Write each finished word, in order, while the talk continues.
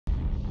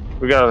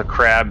We got a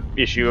crab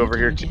issue over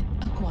here too.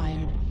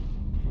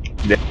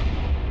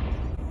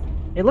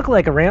 It looked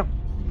like a ramp.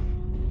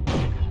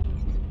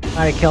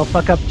 Alright, Kel,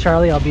 fuck up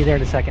Charlie, I'll be there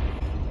in a second.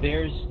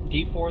 There's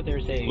D4,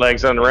 there's a...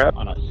 Legs on ramp.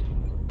 On us.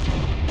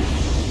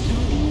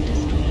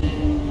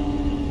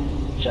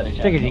 Shutting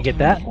down. Figured you get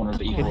that. Corner of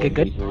the Good,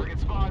 good.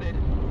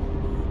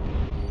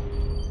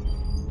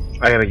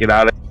 I gotta get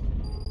out of it.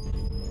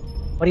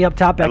 What are you up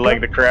top, I Echo?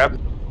 legged the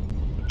crab.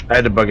 I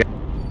had to bug it.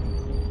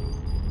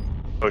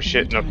 Oh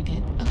shit, no.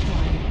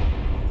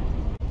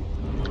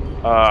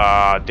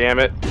 Damn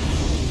it.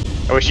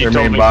 I wish you Their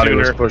told main me body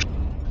sooner. was pushed.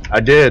 I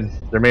did.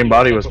 Their main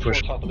body was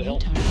pushed. Top of the hill.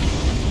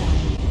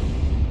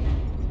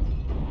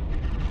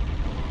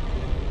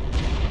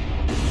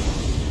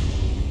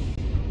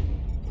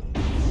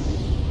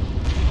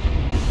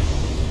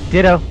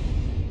 Ditto.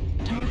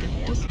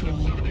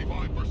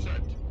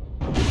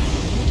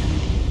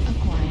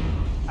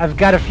 I've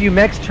got a few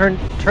mechs turn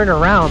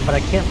around, but I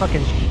can't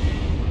fucking.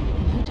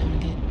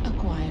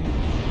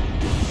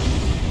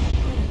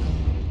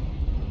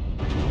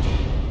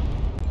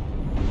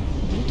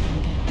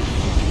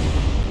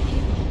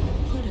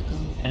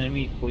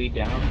 Enemy flee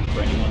down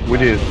for anyone. We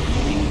did.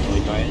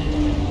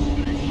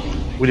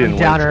 We didn't I'm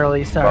down wait for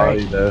early, the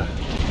sorry. body to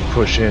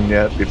push in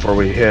yet before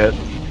we hit.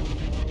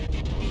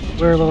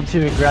 We're a little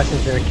too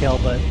aggressive there, Kill,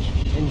 but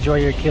enjoy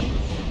your kill.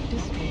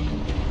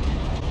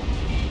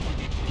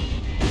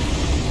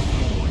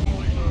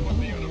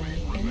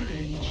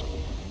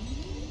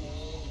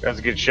 That's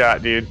a good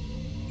shot, dude.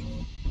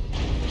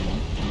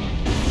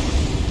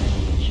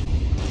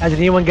 Has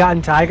anyone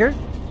gotten Tiger?